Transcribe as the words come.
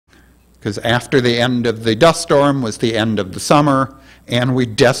because after the end of the dust storm was the end of the summer, and we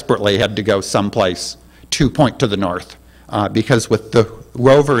desperately had to go someplace to point to the north, because with the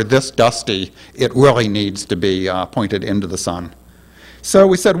rover this dusty, it really needs to be pointed into the sun. So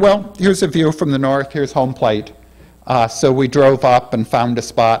we said, well, here's a view from the north, here's home plate. So we drove up and found a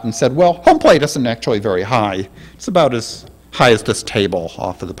spot and said, well, home plate isn't actually very high. It's about as high as this table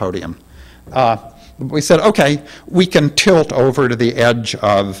off of the podium. We said, okay, we can tilt over to the edge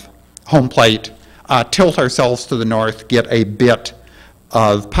of home plate, tilt ourselves to the north, get a bit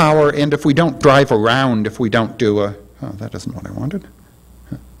of power, and if we don't drive around, if we don't do a, oh, that isn't what I wanted.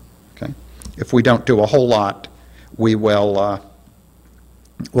 Okay. If we don't do a whole lot, we will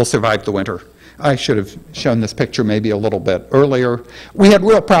we'll survive the winter. I should have shown this picture maybe a little bit earlier. We had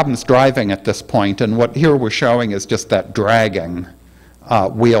real problems driving at this point, and what here we're showing is just that dragging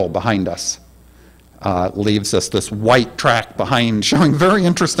wheel behind us. Leaves us this white track behind showing very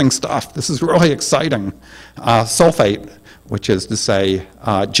interesting stuff. This is really exciting. Sulfate, which is to say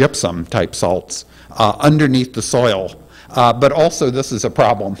gypsum type salts, underneath the soil. But also this is a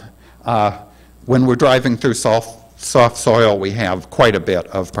problem. When we're driving through soft soil, we have quite a bit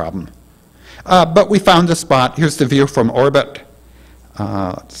of problem. But we found this spot. Here's the view from orbit.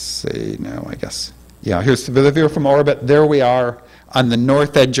 Let's see, no, I guess. Yeah, here's the view from orbit. There we are on the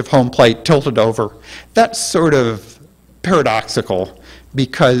north edge of home plate, tilted over. That's sort of paradoxical,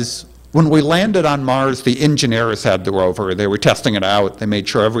 because when we landed on Mars, the engineers had the rover. They were testing it out. They made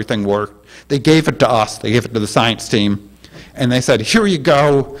sure everything worked. They gave it to us. They gave it to the science team. And they said, here you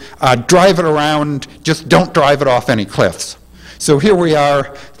go. Drive it around. Just don't drive it off any cliffs. So here we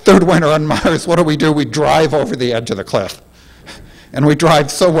are, third winter on Mars. What do? We drive over the edge of the cliff. And we drive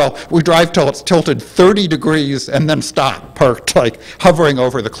so well. We drive till it's tilted 30 degrees and then stop, parked, like hovering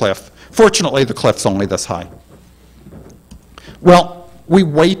over the cliff. Fortunately, the cliff's only this high. Well, we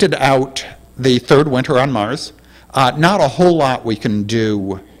waited out the third winter on Mars. Not a whole lot we can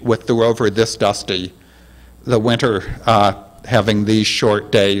do with the rover this dusty. The winter having these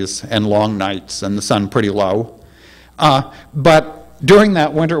short days and long nights and the sun pretty low. But during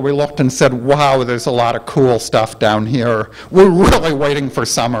that winter, we looked and said, wow, there's a lot of cool stuff down here. We're really waiting for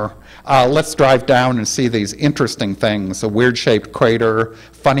summer. Let's drive down and see these interesting things, a weird-shaped crater,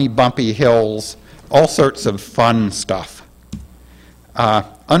 funny bumpy hills, all sorts of fun stuff.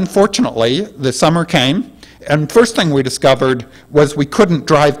 Unfortunately, the summer came, and first thing we discovered was we couldn't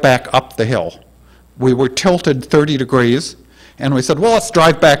drive back up the hill. We were tilted 30 degrees, and we said, well, let's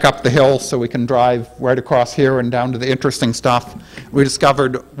drive back up the hill so we can drive right across here and down to the interesting stuff. We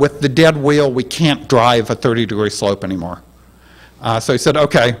discovered with the dead wheel, we can't drive a 30-degree slope anymore. So we said,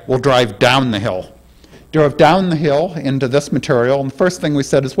 okay, we'll drive down the hill. Drove down the hill into this material, and the first thing we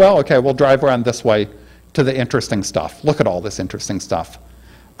said is, well, okay, we'll drive around this way to the interesting stuff. Look at all this interesting stuff.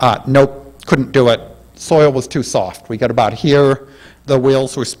 Nope, couldn't do it. Soil was too soft. We got about here. The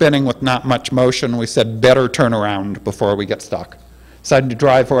wheels were spinning with not much motion. We said, better turn around before we get stuck. Decided to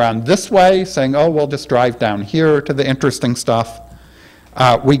drive around this way, saying, oh, we'll just drive down here to the interesting stuff.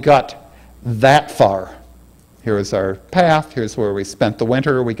 We got that far. Here's our path. Here's where we spent the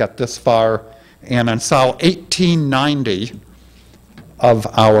winter. We got this far. And on Sol 1890 of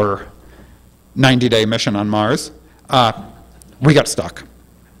our 90-day mission on Mars, we got stuck.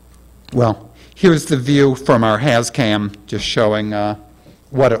 Well, here's the view from our HazCam, just showing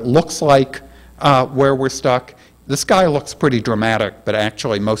what it looks like where we're stuck. The sky looks pretty dramatic, but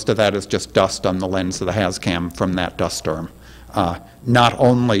actually most of that is just dust on the lens of the HazCam from that dust storm. Not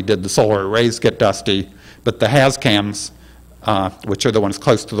only did the solar arrays get dusty, but the HazCams, which are the ones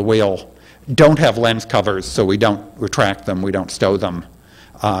close to the wheel, don't have lens covers, so we don't retract them, we don't stow them.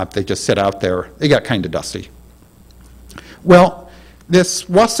 They just sit out there. They got kind of dusty. Well, this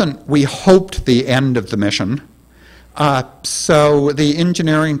wasn't, we hoped, the end of the mission. So the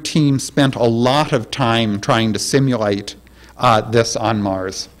engineering team spent a lot of time trying to simulate this on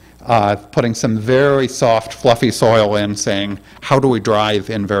Mars, putting some very soft, fluffy soil in, saying, how do we drive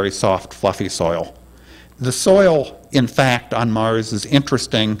in very soft, fluffy soil? The soil, in fact, on Mars is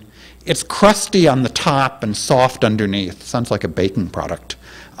interesting. It's crusty on the top and soft underneath. Sounds like a baking product.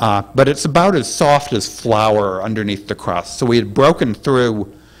 But it's about as soft as flour underneath the crust. So we had broken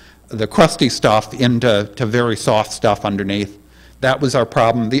through the crusty stuff into very soft stuff underneath. That was our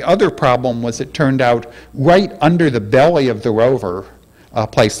problem. The other problem was it turned out right under the belly of the rover, a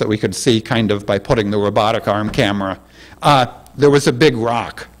place that we could see kind of by putting the robotic arm camera, there was a big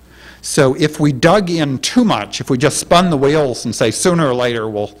rock. So if we dug in too much, if we just spun the wheels and say sooner or later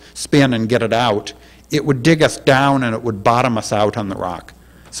we'll spin and get it out, it would dig us down and it would bottom us out on the rock.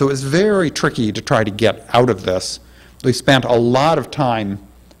 So it was very tricky to try to get out of this. We spent a lot of time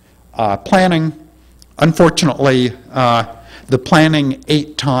planning. Unfortunately, the planning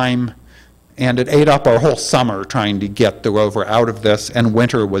ate time, and it ate up our whole summer trying to get the rover out of this, and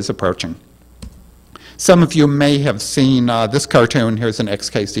winter was approaching. Some of you may have seen this cartoon. Here's an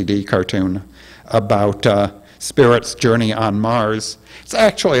XKCD cartoon about Spirit's journey on Mars. It's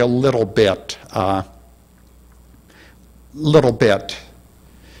actually a little bit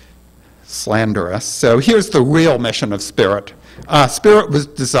slanderous. So here's the real mission of Spirit. Spirit was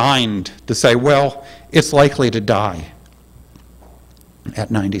designed to say, well, it's likely to die at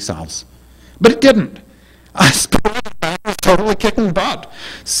 90 cells. But it didn't. Spirit was totally kicking butt.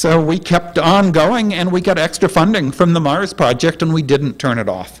 So we kept on going, and we got extra funding from the Mars project, and we didn't turn it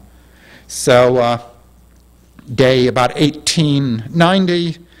off. So day about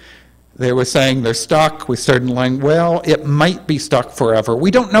 1890, they were saying they're stuck. We started saying, well, it might be stuck forever.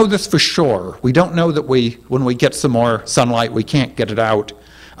 We don't know this for sure. We don't know that when we get some more sunlight, we can't get it out.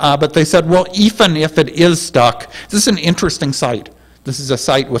 But they said, well, even if it is stuck, this is an interesting site. This is a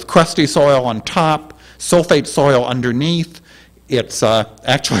site with crusty soil on top, sulfate soil underneath. It's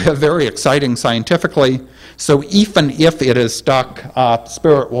actually very exciting scientifically. So even if it is stuck,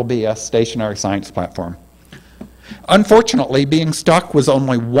 Spirit will be a stationary science platform. Unfortunately, being stuck was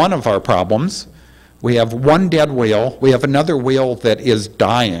only one of our problems. We have one dead wheel. We have another wheel that is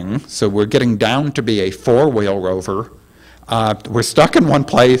dying, so we're getting down to be a 4-wheel rover. We're stuck in one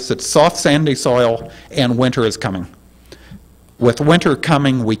place. It's soft, sandy soil, and winter is coming. With winter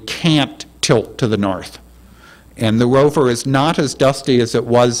coming, we can't tilt to the north. And the rover is not as dusty as it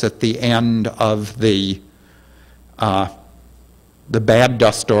was at the end of the bad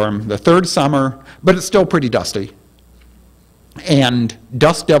dust storm, the third summer, but it's still pretty dusty. And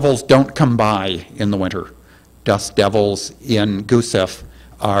dust devils don't come by in the winter. Dust devils in Gusev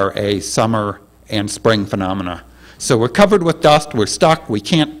are a summer and spring phenomena. So we're covered with dust, we're stuck, we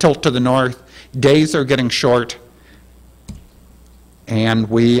can't tilt to the north, days are getting short, and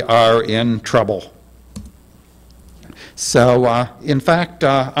we are in trouble. So in fact,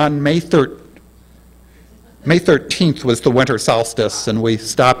 on May 13th was the winter solstice, and we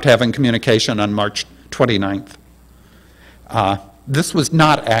stopped having communication on March 29th. This was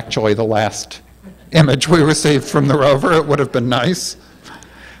not actually the last image we received from the rover. It would have been nice.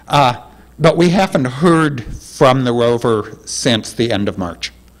 But we haven't heard from the rover since the end of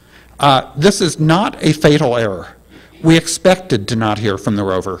March. This is not a fatal error. We expected to not hear from the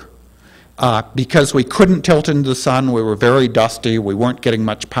rover. Because we couldn't tilt into the sun, we were very dusty, we weren't getting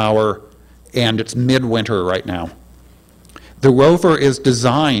much power, and it's midwinter right now. The rover is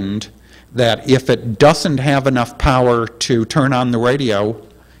designed that if it doesn't have enough power to turn on the radio,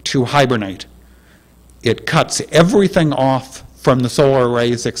 to hibernate. It cuts everything off from the solar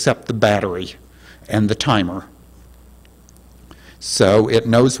arrays except the battery and the timer. So it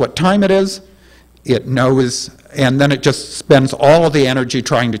knows what time it is, it knows, and then it just spends all of the energy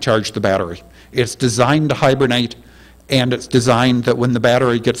trying to charge the battery. It's designed to hibernate, and it's designed that when the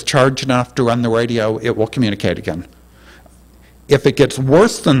battery gets charged enough to run the radio, it will communicate again. If it gets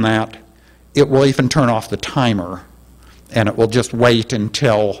worse than that, it will even turn off the timer, and it will just wait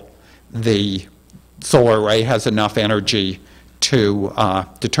until the solar array has enough energy to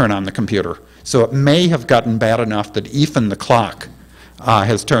turn on the computer. So it may have gotten bad enough that even the clock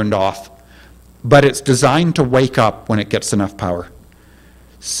has turned off, but it's designed to wake up when it gets enough power.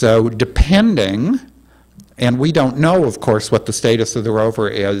 So depending, and we don't know, of course, what the status of the rover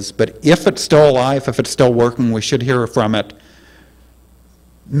is, but if it's still alive, if it's still working, we should hear from it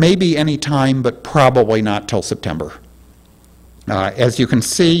maybe any time, but probably not till September. As you can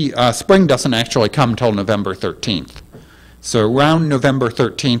see, spring doesn't actually come till November 13th. So around November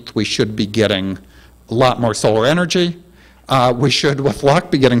 13th, we should be getting a lot more solar energy. We should, with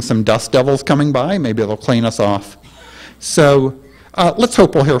luck, be getting some dust devils coming by. Maybe they'll clean us off. So let's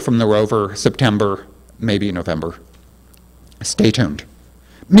hope we'll hear from the rover September, maybe November. Stay tuned.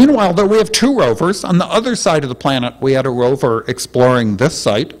 Meanwhile, though, we have 2 rovers. On the other side of the planet, we had a rover exploring this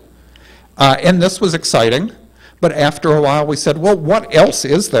site. And this was exciting. But after a while, we said, well, what else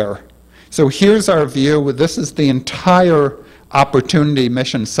is there? So here's our view. This is the entire Opportunity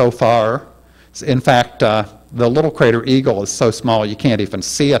mission so far. In fact, the little crater Eagle is so small you can't even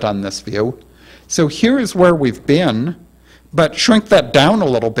see it on this view. So here is where we've been. But shrink that down a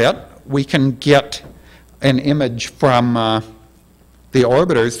little bit. We can get an image from the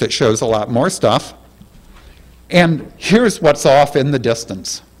orbiters that shows a lot more stuff. And here's what's off in the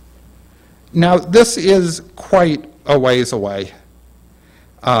distance. Now, this is quite a ways away.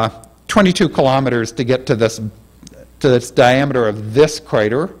 22 kilometers to get to this diameter of this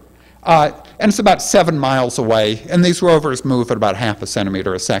crater. and it's about 7 miles away, and these rovers move at about half a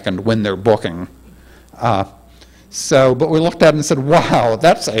centimeter a second when they're booking. But we looked at it and said, wow,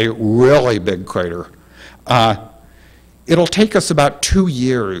 that's a really big crater. It'll take us about 2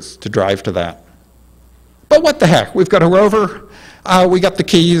 years to drive to that. But what the heck, we've got a rover, we got the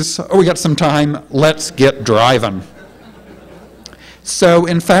keys, we got some time, let's get driving. So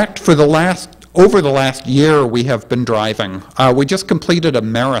in fact, over the last year we have been driving. We just completed a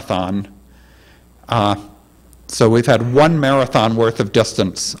marathon. So we've had 1 marathon worth of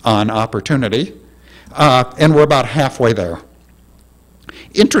distance on Opportunity, and we're about halfway there.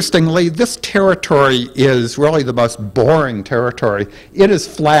 Interestingly, this territory is really the most boring territory. It is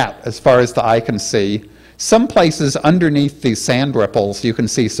flat as far as the eye can see. Some places underneath these sand ripples you can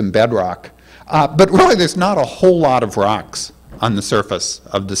see some bedrock. But really there's not a whole lot of rocks on the surface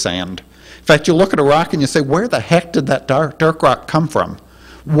of the sand. In fact, you look at a rock and you say, where the heck did that dark rock come from?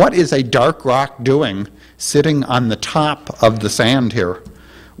 What is a dark rock doing sitting on the top of the sand here?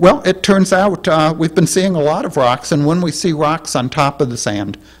 Well, it turns out we've been seeing a lot of rocks, and when we see rocks on top of the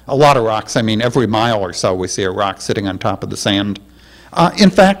sand, a lot of rocks, I mean every mile or so we see a rock sitting on top of the sand. In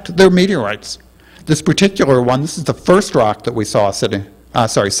fact, they're meteorites. This particular one, this is the first rock that we saw sitting,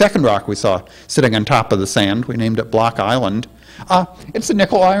 second rock we saw sitting on top of the sand. We named it Block Island. It's a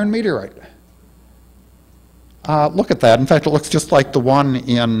nickel iron meteorite. Look at that. In fact, it looks just like the one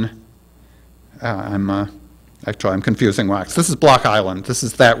in, actually I'm confusing rocks. This is Block Island. This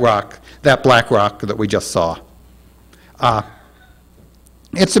is that rock, that black rock that we just saw.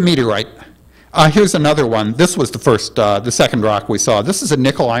 It's a meteorite. Here's another one. This was the second rock we saw. This is a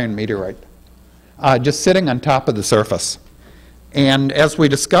nickel iron meteorite, just sitting on top of the surface. And as we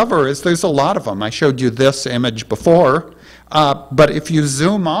discover is there's a lot of them. I showed you this image before, but if you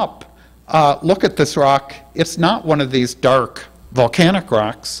zoom up, look at this rock. It's not one of these dark volcanic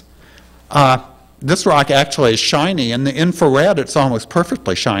rocks. This rock actually is shiny. In the infrared, it's almost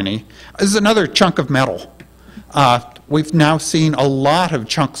perfectly shiny. This is another chunk of metal. We've now seen a lot of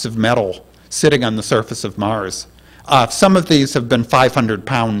chunks of metal sitting on the surface of Mars. Some of these have been 500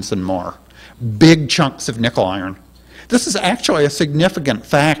 pounds and more. Big chunks of nickel iron. This is actually a significant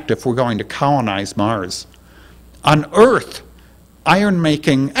fact if we're going to colonize Mars. On Earth, iron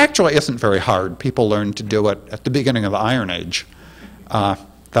making actually isn't very hard. People learned to do it at the beginning of the Iron Age,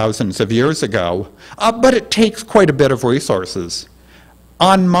 thousands of years ago, but it takes quite a bit of resources.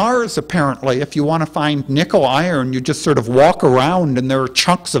 On Mars, apparently, if you want to find nickel iron, you just sort of walk around and there are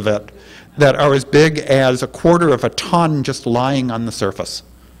chunks of it that are as big as 1/4 of a ton just lying on the surface.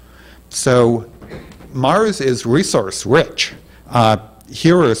 So Mars is resource rich.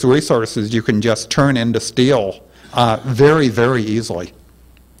 Here is resources you can just turn into steel very, very easily.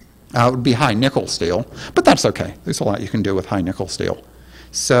 It would be high nickel steel, but that's okay. There's a lot you can do with high nickel steel.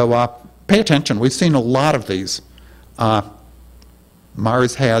 So pay attention. We've seen a lot of these.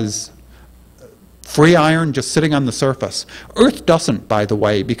 Mars has free iron just sitting on the surface. Earth doesn't, by the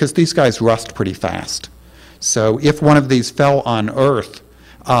way, because these guys rust pretty fast. So if one of these fell on Earth,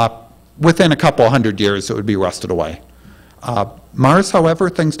 within a couple hundred years it would be rusted away. Mars, however,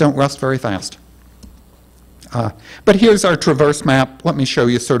 things don't rust very fast. But here's our traverse map. Let me show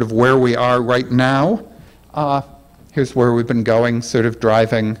you sort of where we are right now. Here's where we've been going, sort of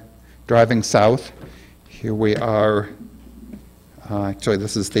driving south. Here we are. Actually,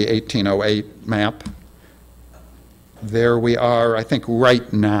 this is the 1808 map. There we are, I think,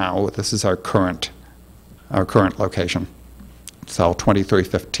 right now. This is our current location. Cell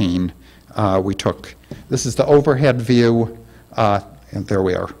 2315. We took. This is the overhead view, and there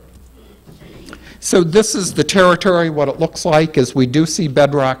we are. So this is the territory. What it looks like is we do see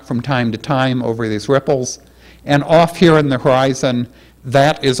bedrock from time to time over these ripples. And off here in the horizon,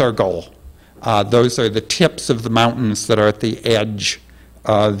 that is our goal. Those are the tips of the mountains that are at the edge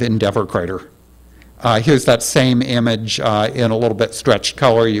of Endeavour Crater. Here's that same image in a little bit stretched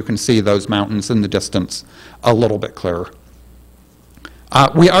color. You can see those mountains in the distance a little bit clearer.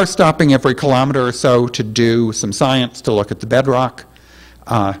 We are stopping every kilometer or so to do some science, to look at the bedrock.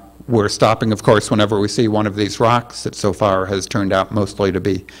 We're stopping, of course, whenever we see one of these rocks that so far has turned out mostly to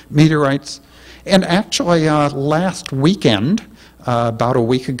be meteorites. And actually, last weekend, about a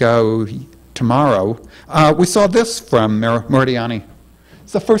week ago tomorrow, we saw this from Meridiani.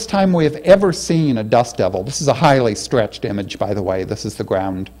 It's the first time we have ever seen a dust devil. This is a highly stretched image, by the way. This is the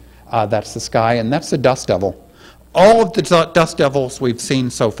ground. That's the sky, and that's the dust devil. All of the dust devils we've seen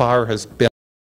so far has been